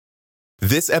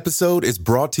This episode is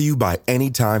brought to you by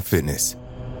Anytime Fitness.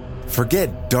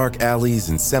 Forget dark alleys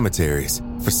and cemeteries.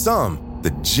 For some,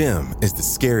 the gym is the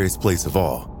scariest place of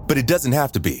all, but it doesn't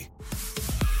have to be.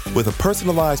 With a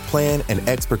personalized plan and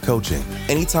expert coaching,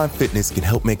 Anytime Fitness can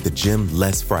help make the gym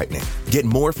less frightening. Get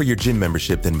more for your gym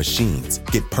membership than machines.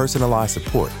 Get personalized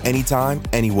support anytime,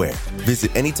 anywhere.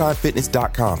 Visit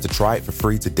AnytimeFitness.com to try it for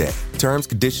free today. Terms,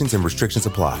 conditions, and restrictions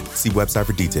apply. See website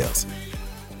for details.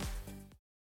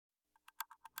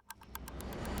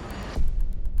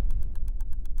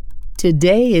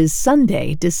 Today is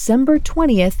Sunday, December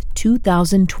 20th,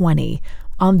 2020.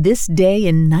 On this day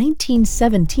in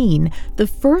 1917, the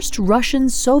first Russian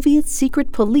Soviet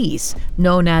secret police,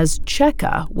 known as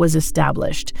Cheka, was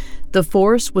established. The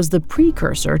force was the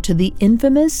precursor to the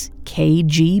infamous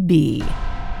KGB.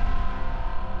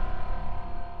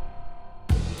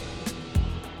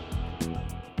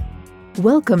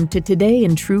 Welcome to Today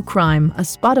in True Crime, a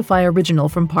Spotify original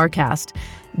from Parcast.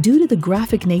 Due to the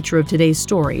graphic nature of today's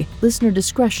story, listener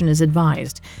discretion is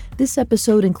advised. This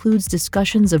episode includes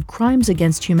discussions of crimes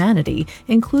against humanity,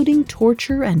 including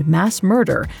torture and mass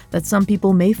murder that some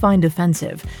people may find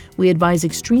offensive. We advise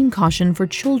extreme caution for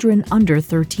children under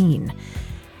 13.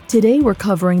 Today we're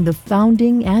covering the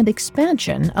founding and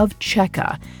expansion of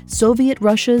Cheka, Soviet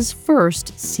Russia's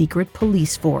first secret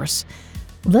police force.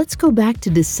 Let's go back to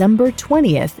December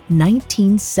 20th,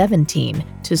 1917,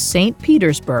 to St.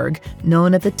 Petersburg,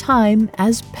 known at the time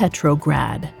as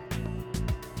Petrograd.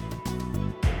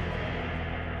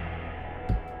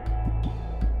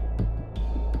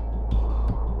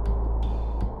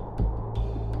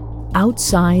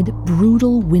 Outside,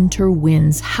 brutal winter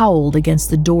winds howled against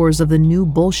the doors of the new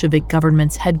Bolshevik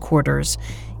government's headquarters.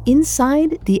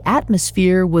 Inside, the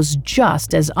atmosphere was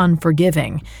just as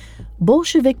unforgiving.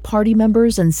 Bolshevik party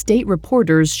members and state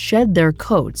reporters shed their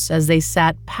coats as they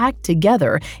sat packed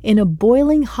together in a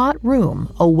boiling hot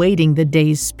room awaiting the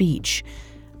day's speech.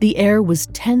 The air was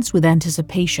tense with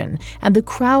anticipation, and the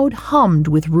crowd hummed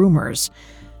with rumors.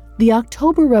 The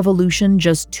October Revolution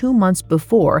just 2 months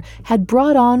before had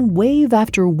brought on wave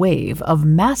after wave of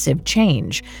massive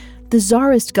change. The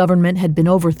Tsarist government had been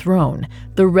overthrown,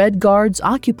 the Red Guards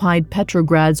occupied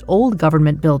Petrograd's old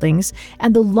government buildings,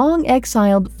 and the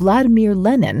long-exiled Vladimir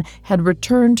Lenin had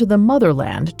returned to the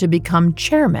motherland to become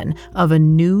chairman of a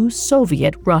new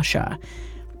Soviet Russia.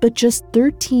 But just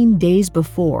 13 days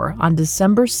before, on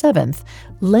December 7th,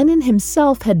 Lenin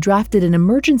himself had drafted an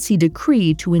emergency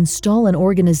decree to install an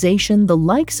organization the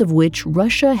likes of which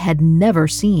Russia had never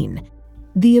seen.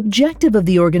 The objective of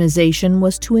the organization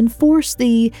was to enforce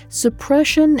the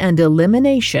suppression and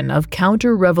elimination of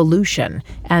counter-revolution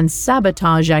and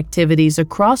sabotage activities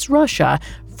across Russia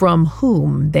from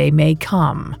whom they may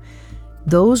come.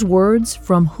 Those words,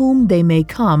 from whom they may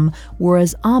come, were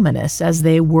as ominous as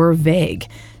they were vague.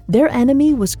 Their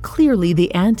enemy was clearly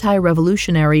the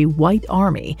anti-revolutionary White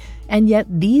Army, and yet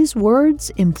these words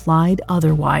implied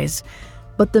otherwise.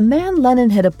 But the man Lenin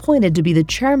had appointed to be the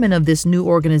chairman of this new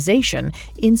organization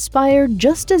inspired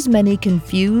just as many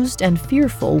confused and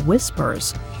fearful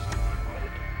whispers.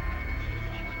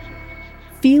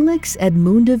 Felix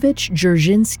Edmundowicz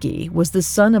Dzerzhinsky was the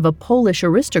son of a Polish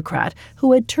aristocrat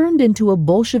who had turned into a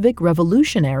Bolshevik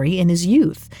revolutionary in his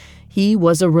youth. He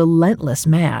was a relentless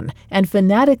man and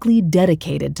fanatically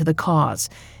dedicated to the cause.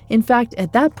 In fact,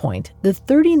 at that point, the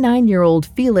 39-year-old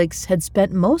Felix had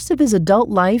spent most of his adult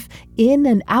life in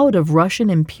and out of Russian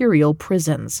imperial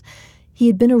prisons. He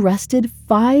had been arrested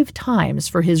 5 times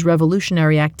for his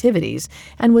revolutionary activities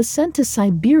and was sent to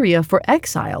Siberia for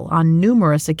exile on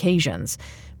numerous occasions.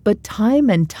 But time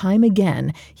and time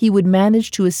again, he would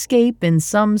manage to escape in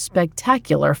some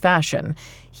spectacular fashion.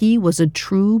 He was a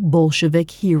true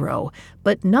Bolshevik hero,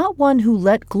 but not one who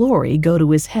let glory go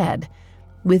to his head.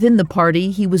 Within the party,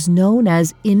 he was known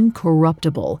as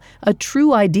incorruptible, a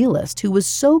true idealist who was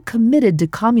so committed to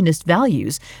communist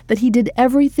values that he did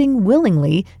everything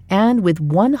willingly and with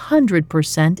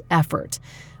 100% effort.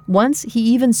 Once, he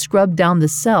even scrubbed down the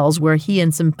cells where he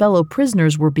and some fellow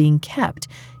prisoners were being kept.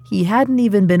 He hadn't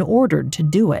even been ordered to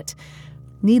do it.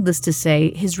 Needless to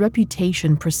say, his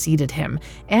reputation preceded him,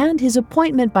 and his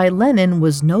appointment by Lenin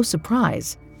was no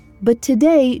surprise. But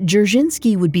today,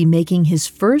 Dzerzhinsky would be making his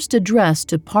first address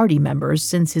to party members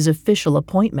since his official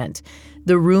appointment.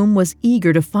 The room was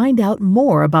eager to find out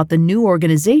more about the new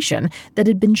organization that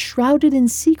had been shrouded in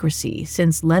secrecy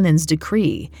since Lenin's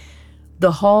decree.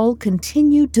 The hall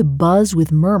continued to buzz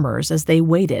with murmurs as they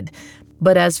waited,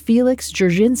 but as Felix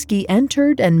Dzerzhinsky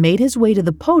entered and made his way to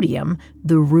the podium,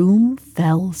 the room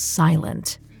fell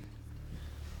silent.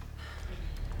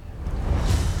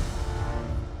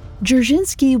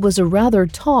 Dzerzhinsky was a rather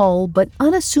tall but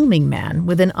unassuming man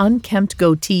with an unkempt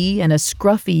goatee and a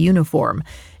scruffy uniform.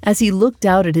 As he looked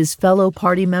out at his fellow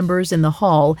party members in the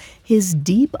hall, his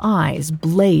deep eyes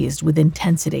blazed with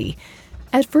intensity.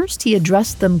 At first he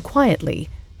addressed them quietly,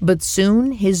 but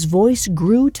soon his voice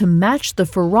grew to match the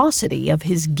ferocity of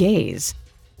his gaze.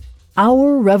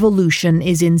 "Our revolution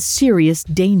is in serious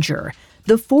danger.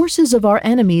 The forces of our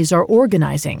enemies are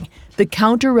organizing. The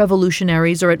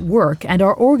counter-revolutionaries are at work and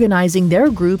are organizing their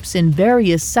groups in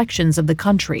various sections of the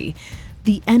country.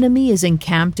 The enemy is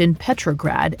encamped in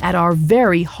Petrograd at our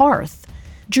very hearth."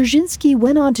 Dzerzhinsky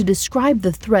went on to describe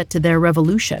the threat to their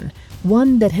revolution,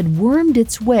 one that had wormed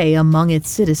its way among its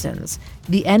citizens.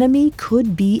 The enemy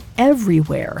could be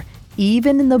everywhere,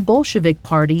 even in the Bolshevik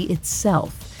Party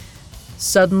itself.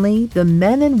 Suddenly, the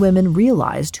men and women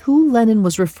realized who Lenin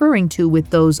was referring to with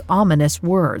those ominous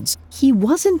words. He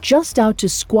wasn't just out to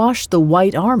squash the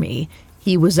White Army,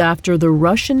 he was after the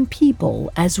Russian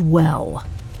people as well.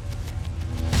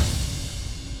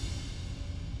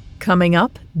 Coming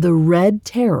up, the Red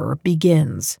Terror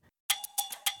begins.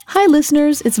 Hi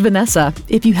listeners, it's Vanessa.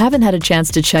 If you haven't had a chance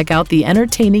to check out the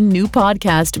entertaining new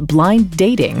podcast, Blind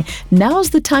Dating,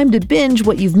 now's the time to binge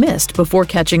what you've missed before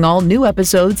catching all new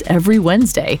episodes every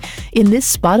Wednesday. In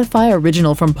this Spotify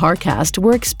original from Parcast,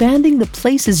 we're expanding the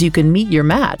places you can meet your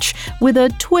match with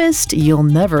a twist you'll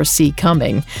never see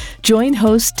coming. Join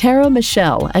host Tara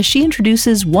Michelle as she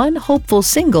introduces one hopeful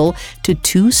single to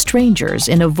two strangers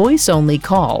in a voice-only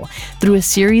call. Through a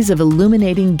series of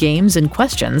illuminating games and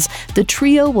questions, the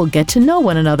trio will get to know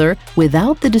one another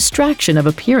without the distraction of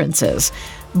appearances.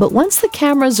 But once the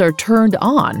cameras are turned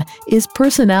on, is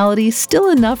personality still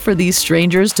enough for these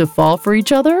strangers to fall for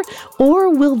each other,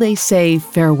 or will they say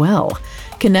farewell?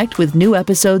 Connect with new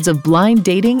episodes of Blind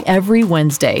Dating every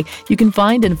Wednesday. You can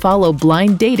find and follow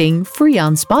Blind Dating free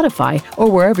on Spotify or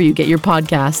wherever you get your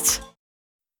podcasts.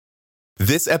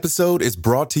 This episode is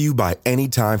brought to you by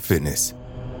Anytime Fitness.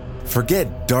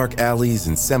 Forget dark alleys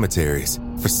and cemeteries.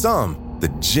 For some, the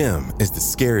gym is the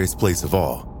scariest place of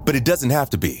all, but it doesn't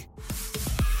have to be.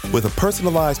 With a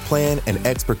personalized plan and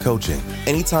expert coaching,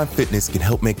 Anytime Fitness can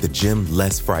help make the gym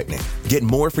less frightening. Get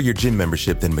more for your gym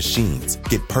membership than machines.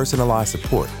 Get personalized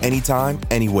support anytime,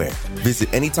 anywhere.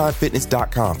 Visit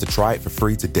AnytimeFitness.com to try it for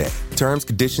free today. Terms,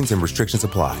 conditions, and restrictions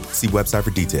apply. See website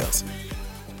for details.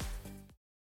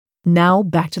 Now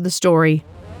back to the story.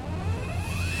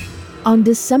 On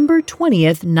December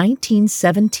 20th,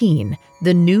 1917,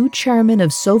 the new chairman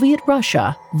of Soviet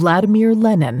Russia, Vladimir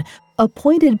Lenin,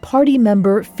 appointed party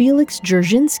member Felix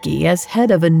Dzerzhinsky as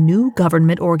head of a new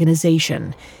government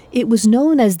organization. It was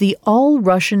known as the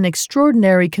All-Russian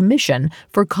Extraordinary Commission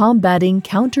for Combating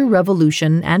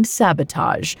Counterrevolution and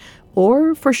Sabotage,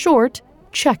 or for short,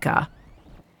 Cheka.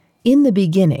 In the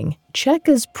beginning,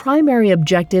 Cheka's primary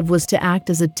objective was to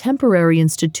act as a temporary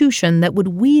institution that would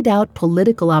weed out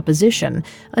political opposition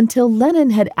until Lenin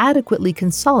had adequately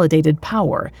consolidated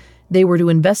power. They were to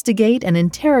investigate and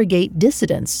interrogate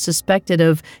dissidents suspected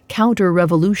of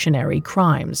counter-revolutionary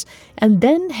crimes, and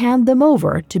then hand them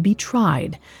over to be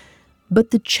tried. But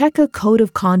the Cheka Code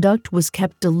of Conduct was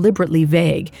kept deliberately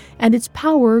vague, and its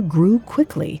power grew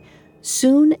quickly.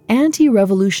 Soon,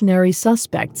 anti-revolutionary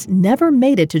suspects never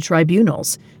made it to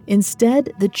tribunals.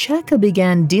 Instead, the Cheka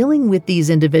began dealing with these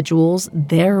individuals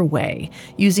their way,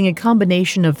 using a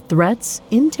combination of threats,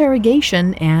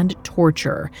 interrogation, and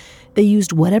torture. They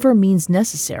used whatever means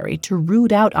necessary to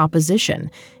root out opposition,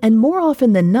 and more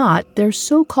often than not, their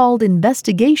so-called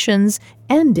investigations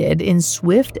ended in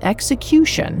swift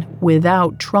execution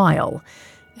without trial.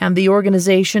 And the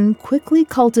organization quickly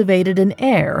cultivated an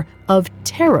air of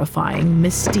terrifying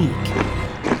mystique.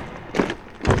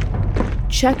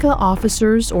 Cheka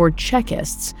officers, or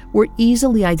Chekists, were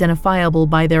easily identifiable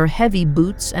by their heavy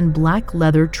boots and black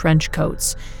leather trench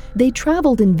coats. They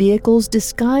traveled in vehicles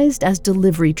disguised as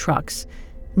delivery trucks.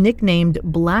 Nicknamed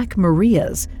Black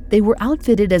Marias, they were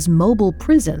outfitted as mobile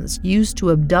prisons used to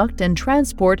abduct and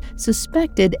transport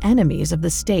suspected enemies of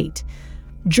the state.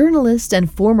 Journalist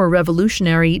and former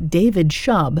revolutionary David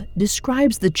Shub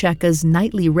describes the Chekas'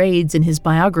 nightly raids in his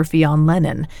biography on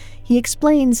Lenin. He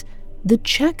explains, "The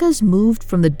Chekas moved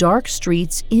from the dark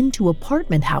streets into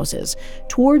apartment houses.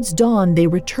 Towards dawn, they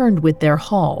returned with their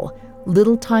haul.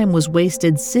 Little time was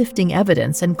wasted sifting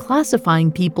evidence and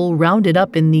classifying people rounded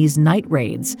up in these night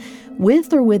raids.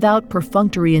 With or without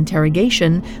perfunctory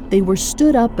interrogation, they were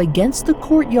stood up against the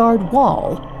courtyard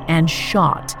wall and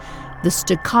shot. The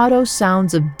staccato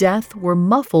sounds of death were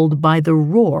muffled by the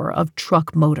roar of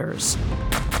truck motors."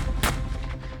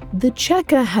 The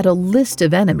Cheka had a list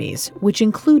of enemies, which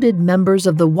included members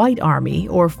of the White Army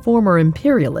or former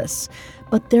imperialists.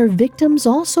 But their victims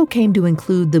also came to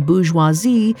include the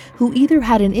bourgeoisie, who either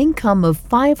had an income of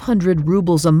 500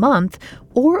 rubles a month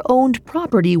or owned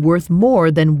property worth more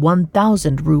than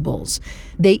 1,000 rubles.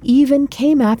 They even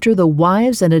came after the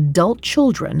wives and adult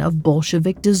children of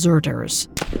Bolshevik deserters.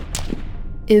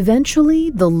 Eventually,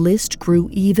 the list grew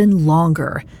even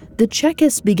longer. The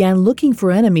Chekists began looking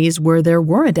for enemies where there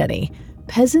weren't any.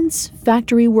 Peasants,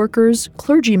 factory workers,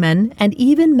 clergymen, and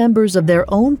even members of their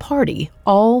own party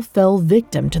all fell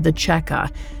victim to the Cheka.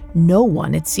 No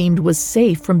one, it seemed, was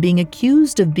safe from being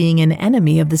accused of being an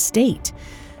enemy of the state.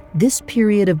 This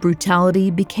period of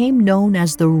brutality became known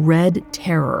as the Red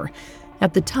Terror.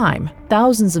 At the time,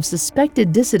 thousands of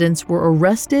suspected dissidents were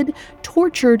arrested,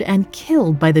 tortured, and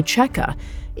killed by the Cheka.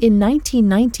 In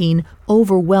 1919,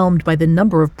 overwhelmed by the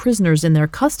number of prisoners in their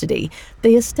custody,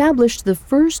 they established the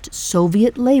first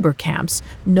Soviet labor camps,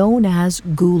 known as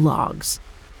gulags.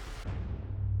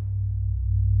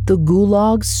 The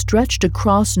gulags stretched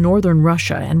across northern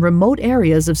Russia and remote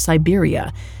areas of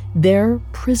Siberia. There,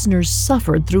 prisoners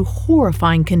suffered through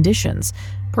horrifying conditions.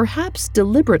 Perhaps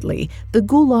deliberately, the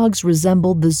gulags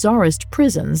resembled the czarist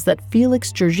prisons that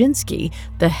Felix Dzerzhinsky,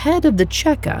 the head of the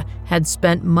Cheka, had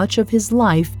spent much of his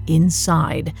life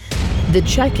inside. The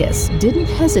Chekists didn't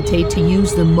hesitate to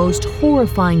use the most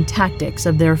horrifying tactics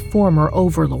of their former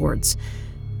overlords.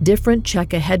 Different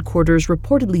Cheka headquarters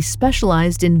reportedly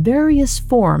specialized in various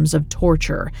forms of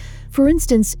torture. For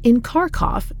instance, in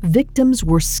Kharkov, victims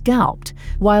were scalped,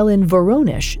 while in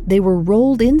Voronezh, they were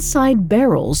rolled inside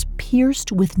barrels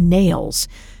pierced with nails.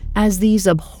 As these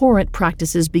abhorrent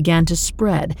practices began to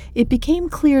spread, it became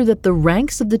clear that the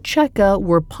ranks of the Cheka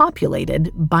were populated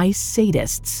by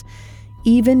sadists.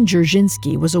 Even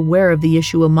Dzerzhinsky was aware of the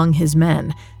issue among his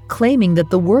men, claiming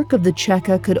that the work of the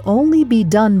Cheka could only be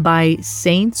done by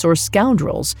saints or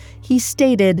scoundrels. He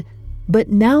stated, "But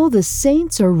now the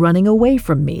saints are running away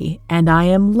from me, and I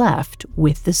am left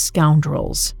with the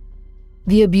scoundrels."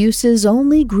 The abuses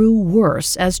only grew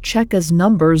worse as Cheka's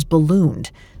numbers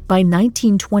ballooned. By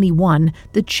 1921,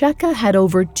 the Cheka had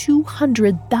over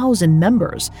 200,000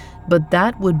 members, but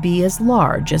that would be as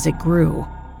large as it grew.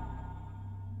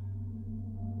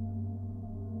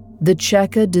 The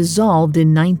Cheka dissolved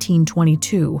in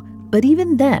 1922, but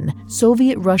even then,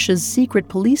 Soviet Russia's secret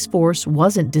police force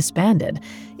wasn't disbanded.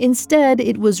 Instead,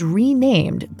 it was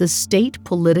renamed the State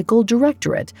Political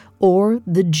Directorate, or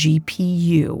the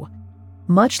GPU.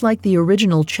 Much like the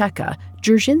original Cheka,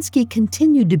 Dzerzhinsky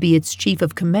continued to be its chief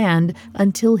of command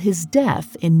until his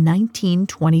death in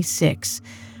 1926.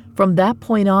 From that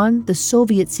point on, the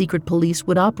Soviet secret police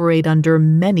would operate under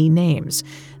many names.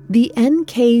 The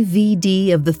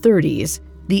NKVD of the 30s,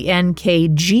 the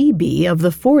NKGB of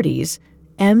the 40s,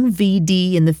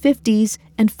 MVD in the 50s,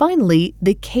 and finally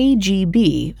the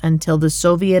KGB until the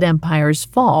Soviet Empire's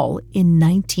fall in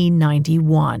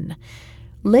 1991.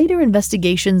 Later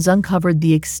investigations uncovered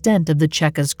the extent of the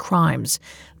Cheka's crimes.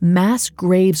 Mass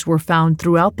graves were found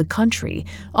throughout the country.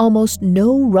 Almost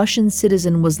no Russian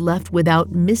citizen was left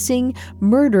without missing,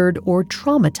 murdered, or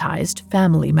traumatized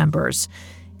family members.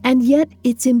 And yet,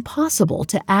 it's impossible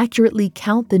to accurately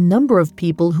count the number of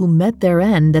people who met their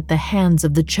end at the hands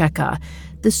of the Cheka.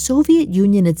 The Soviet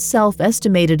Union itself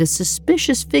estimated a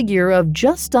suspicious figure of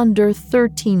just under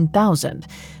 13,000,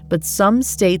 but some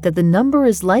state that the number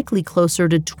is likely closer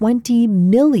to 20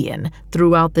 million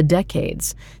throughout the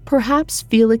decades. Perhaps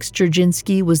Felix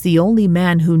Dzerzhinsky was the only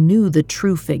man who knew the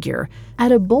true figure.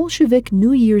 At a Bolshevik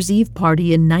New Year's Eve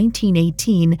party in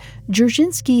 1918,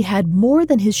 Dzerzhinsky had more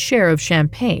than his share of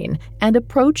champagne and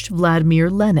approached Vladimir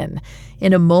Lenin.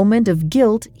 In a moment of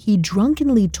guilt, he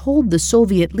drunkenly told the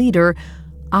Soviet leader,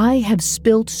 "I have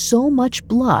spilt so much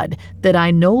blood that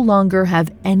I no longer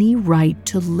have any right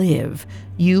to live.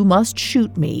 You must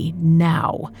shoot me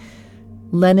now."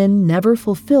 Lenin never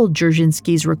fulfilled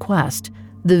Dzerzhinsky's request.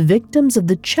 The victims of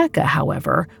the Cheka,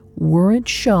 however, weren't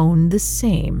shown the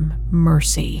same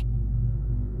mercy.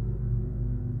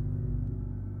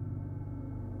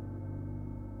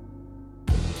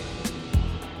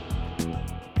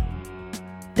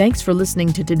 Thanks for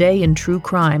listening to Today in True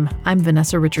Crime. I'm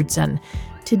Vanessa Richardson.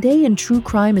 Today in True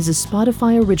Crime is a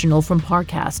Spotify original from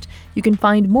Parcast. You can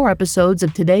find more episodes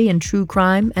of Today in True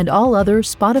Crime and all other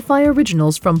Spotify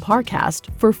originals from Parcast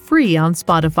for free on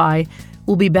Spotify.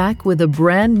 We'll be back with a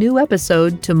brand new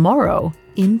episode tomorrow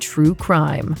in True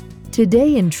Crime.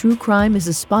 Today in True Crime is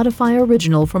a Spotify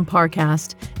original from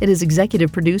Parcast. It is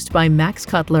executive produced by Max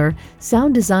Cutler,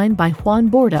 sound designed by Juan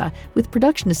Borda, with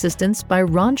production assistance by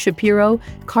Ron Shapiro,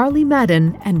 Carly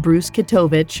Madden, and Bruce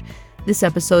Kitovich. This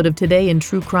episode of Today in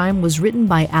True Crime was written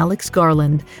by Alex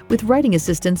Garland, with writing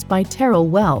assistance by Terrell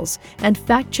Wells and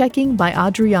fact-checking by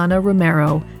Adriana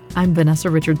Romero. I'm Vanessa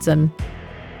Richardson.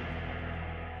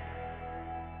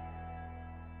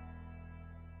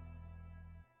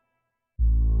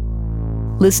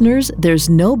 Listeners, there's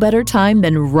no better time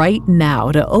than right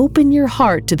now to open your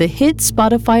heart to the hit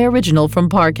Spotify original from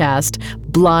Parcast,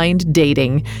 Blind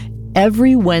Dating.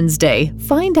 Every Wednesday,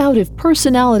 find out if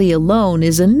personality alone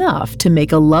is enough to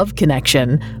make a love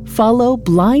connection. Follow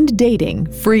Blind Dating,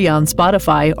 free on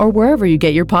Spotify or wherever you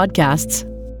get your podcasts.